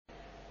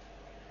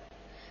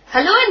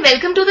Hello and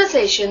welcome to the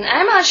session. I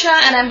am Asha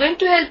and I am going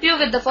to help you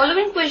with the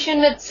following question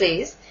which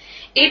says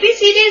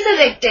ABCD is a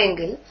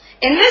rectangle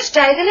in which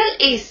diagonal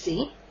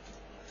AC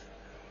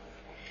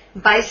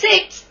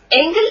bisects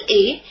angle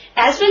A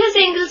as well as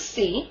angle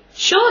C.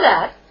 Show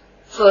that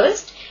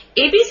first,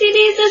 ABCD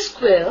is a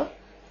square,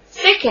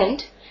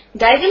 second,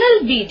 diagonal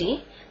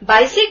BD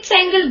bisects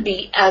angle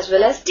B as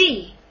well as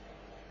D.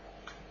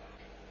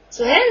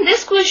 So here in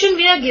this question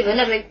we are given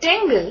a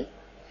rectangle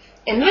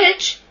in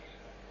which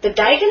the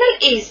diagonal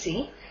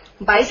AC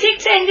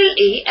bisects angle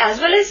A as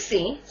well as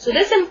C. So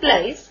this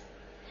implies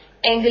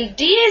angle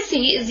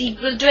DAC is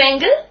equal to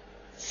angle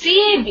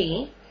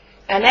CAB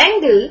and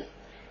angle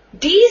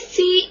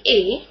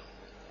DCA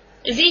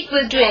is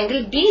equal to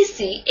angle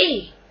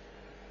BCA.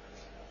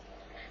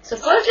 So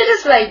first let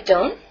us write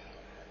down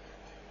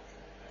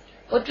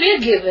what we are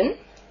given.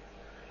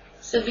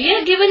 So we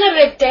are given a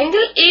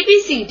rectangle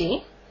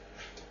ABCD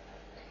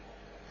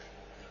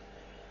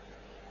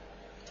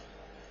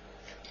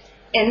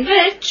in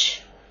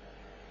which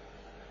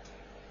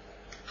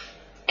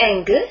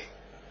angle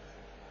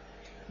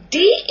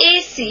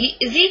DAC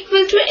is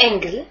equal to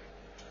angle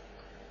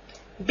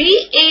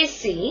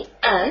BAC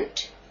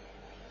and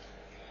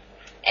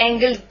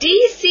angle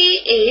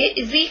DCA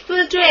is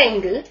equal to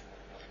angle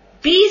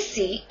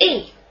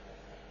BCA.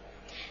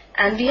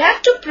 And we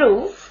have to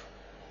prove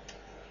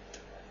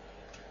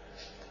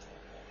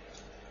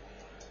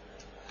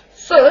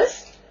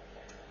first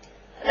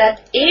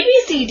that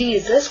ABCD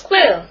is a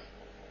square.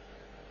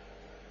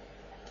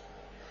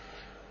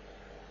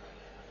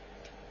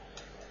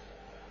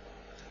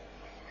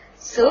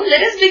 So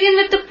let us begin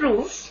with the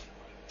proof.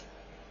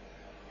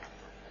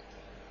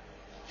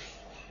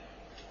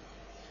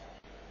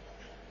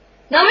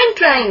 Now in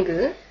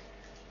triangle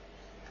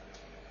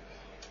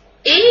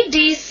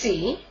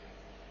ADC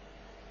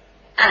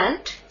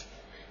and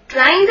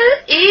triangle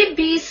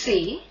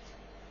ABC,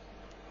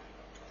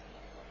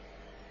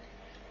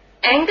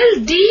 angle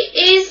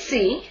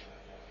DAC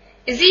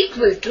is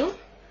equal to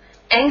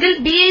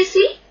angle BAC.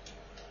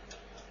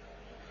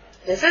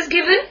 This is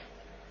given.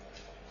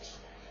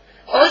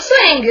 Also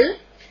angle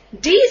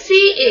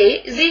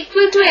DCA is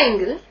equal to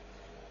angle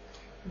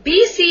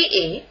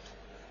BCA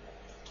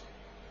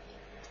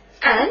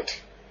and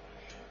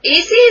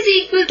AC is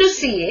equal to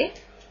CA.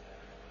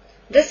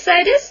 This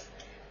side is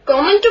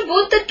common to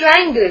both the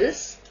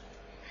triangles.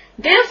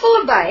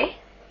 Therefore, by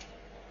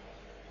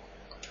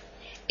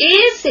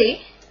ASA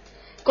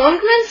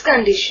congruence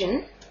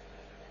condition,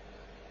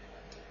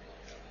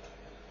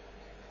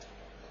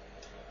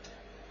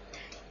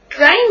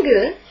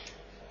 triangle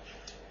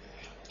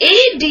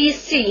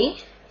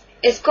ADC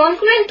is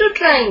congruent to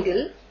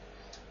triangle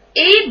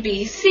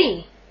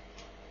ABC,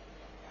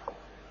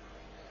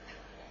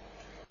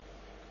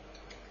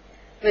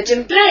 which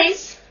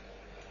implies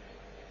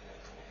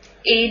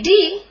AD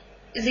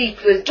is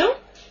equal to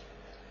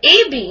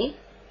AB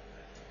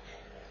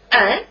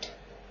and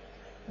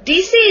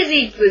DC is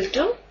equal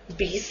to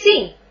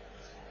BC.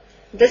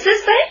 This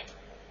is by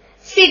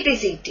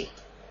CPCT.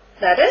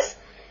 That is,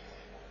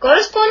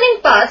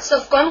 corresponding parts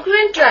of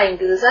congruent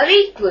triangles are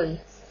equal.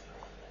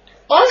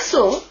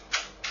 Also,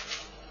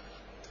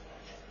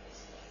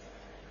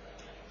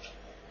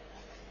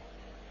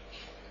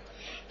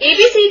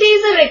 ABCD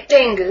is a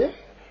rectangle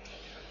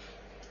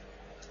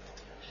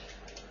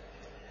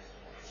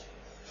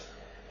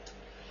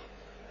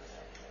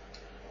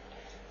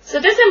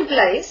so this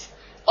implies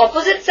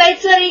opposite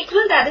sides are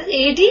equal, that is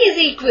AD is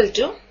equal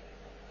to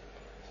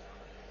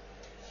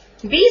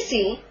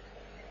BC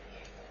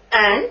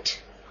and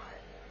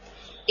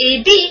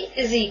AB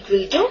is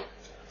equal to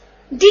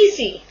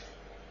DC.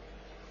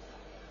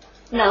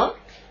 Now,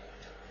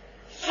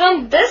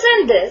 from this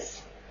and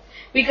this,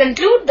 we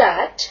conclude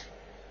that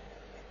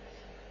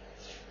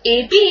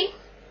AB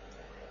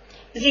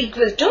is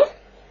equal to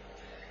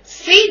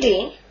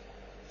CD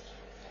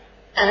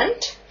and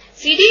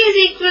CD is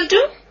equal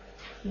to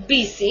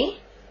BC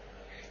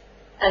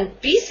and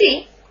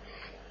BC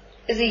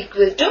is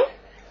equal to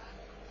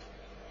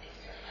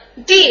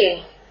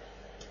DA.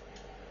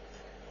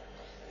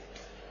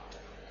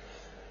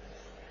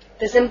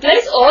 This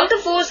implies all the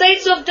four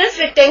sides of this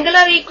rectangle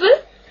are equal.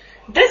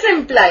 This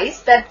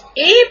implies that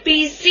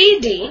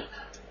ABCD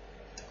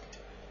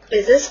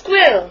is a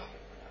square.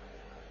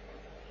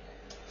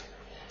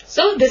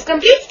 So this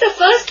completes the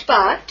first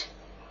part.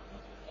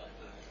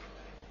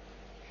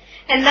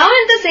 And now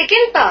in the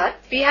second part,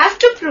 we have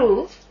to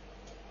prove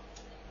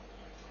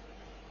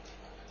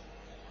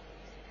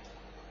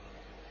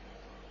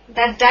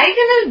that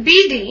diagonal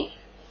BD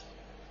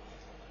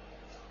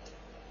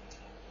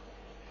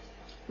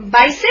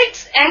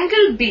bisects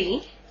angle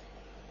B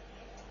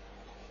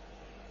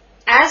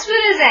as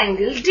well as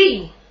angle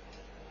D.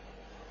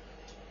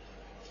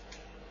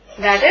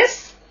 That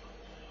is,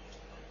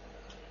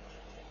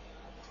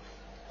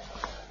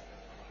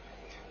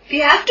 we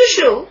have to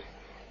show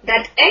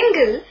that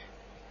angle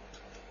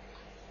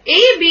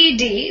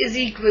ABD is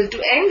equal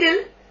to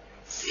angle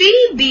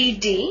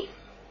CBD,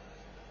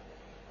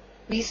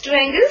 these two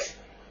angles,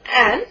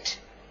 and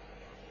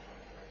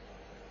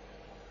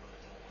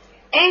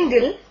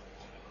angle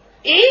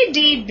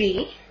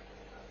ADB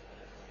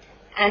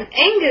and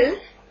angle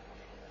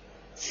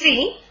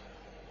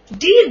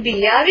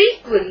CDB are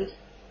equal.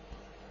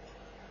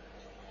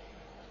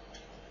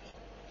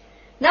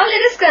 Now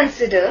let us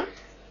consider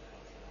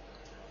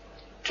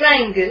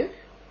triangle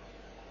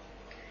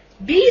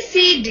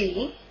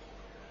BCD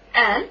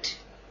and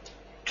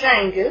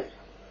triangle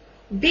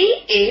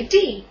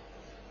BAD.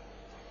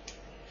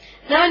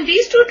 Now in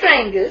these two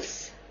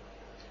triangles,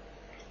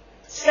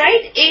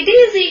 side AD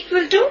is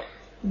equal to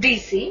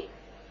BC.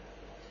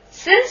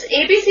 Since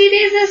ABCD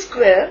is a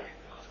square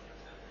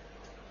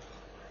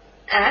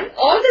and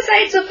all the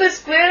sides of a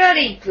square are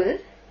equal,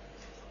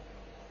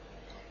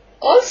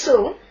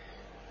 also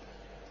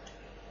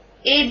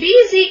AB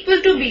is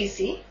equal to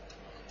BC.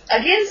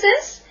 Again,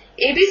 since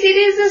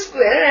ABCD is a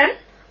square and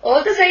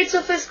all the sides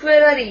of a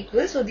square are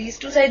equal, so these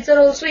two sides are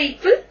also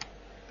equal,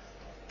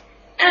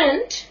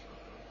 and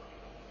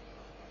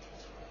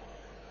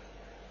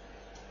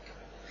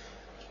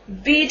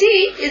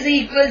BD is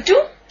equal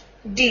to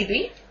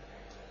DB.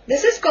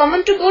 This is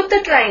common to both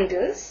the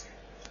triangles.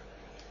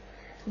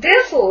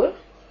 Therefore,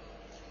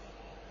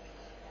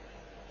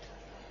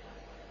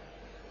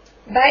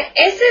 by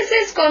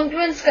SSS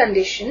congruence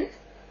condition,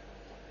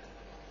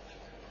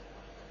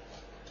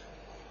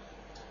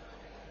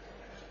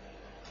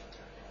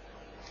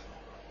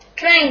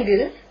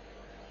 triangle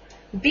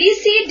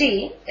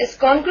BCD is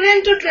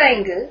congruent to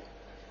triangle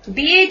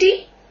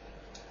BAD,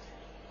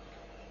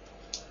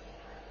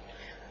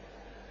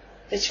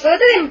 which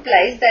further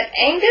implies that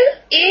angle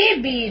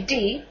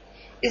ABD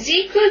is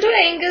equal to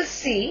angle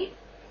CBD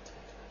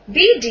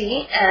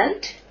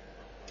and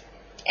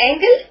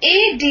angle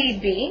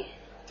ADB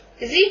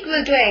is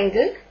equal to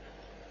angle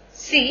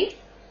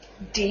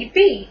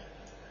CDB.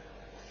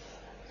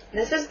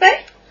 This is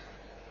by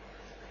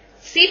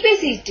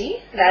CPCT,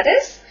 that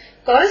is,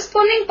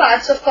 corresponding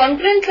parts of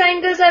congruent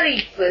triangles are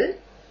equal,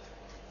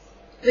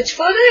 which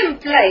further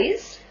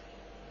implies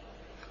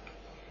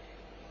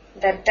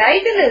that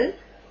diagonal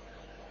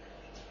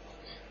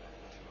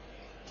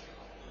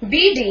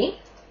BD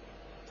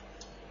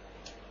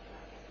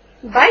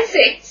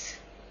bisects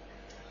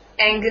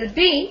angle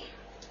B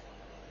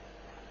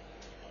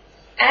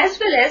as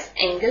well as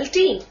angle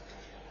D.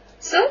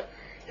 So,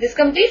 this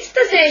completes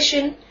the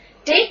session.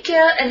 Take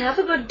care and have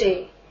a good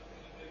day.